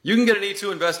You can get an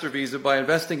E2 investor visa by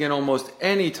investing in almost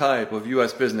any type of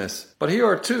U.S. business, but here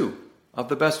are two of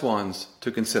the best ones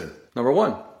to consider. Number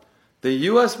one, the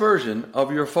U.S. version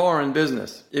of your foreign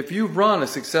business. If you've run a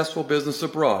successful business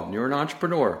abroad and you're an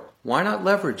entrepreneur, why not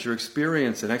leverage your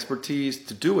experience and expertise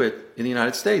to do it in the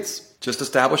United States? Just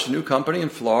establish a new company in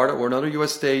Florida or another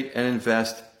U.S. state and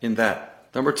invest in that.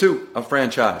 Number two, a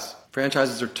franchise.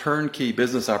 Franchises are turnkey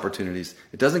business opportunities.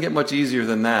 It doesn't get much easier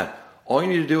than that. All you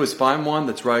need to do is find one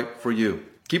that's right for you.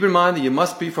 Keep in mind that you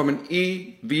must be from an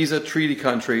E-visa treaty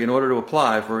country in order to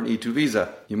apply for an E2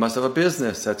 visa. You must have a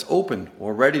business that's open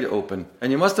or ready to open.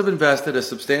 And you must have invested a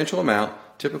substantial amount,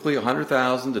 typically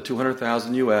 $100,000 to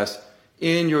 $200,000 US,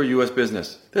 in your U.S.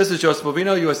 business. This is Joseph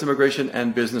Bovino, U.S. Immigration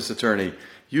and Business Attorney.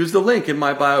 Use the link in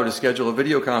my bio to schedule a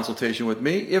video consultation with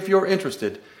me if you're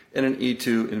interested in an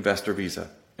E2 investor visa.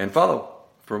 And follow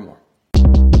for more.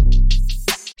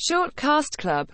 Shortcast Club.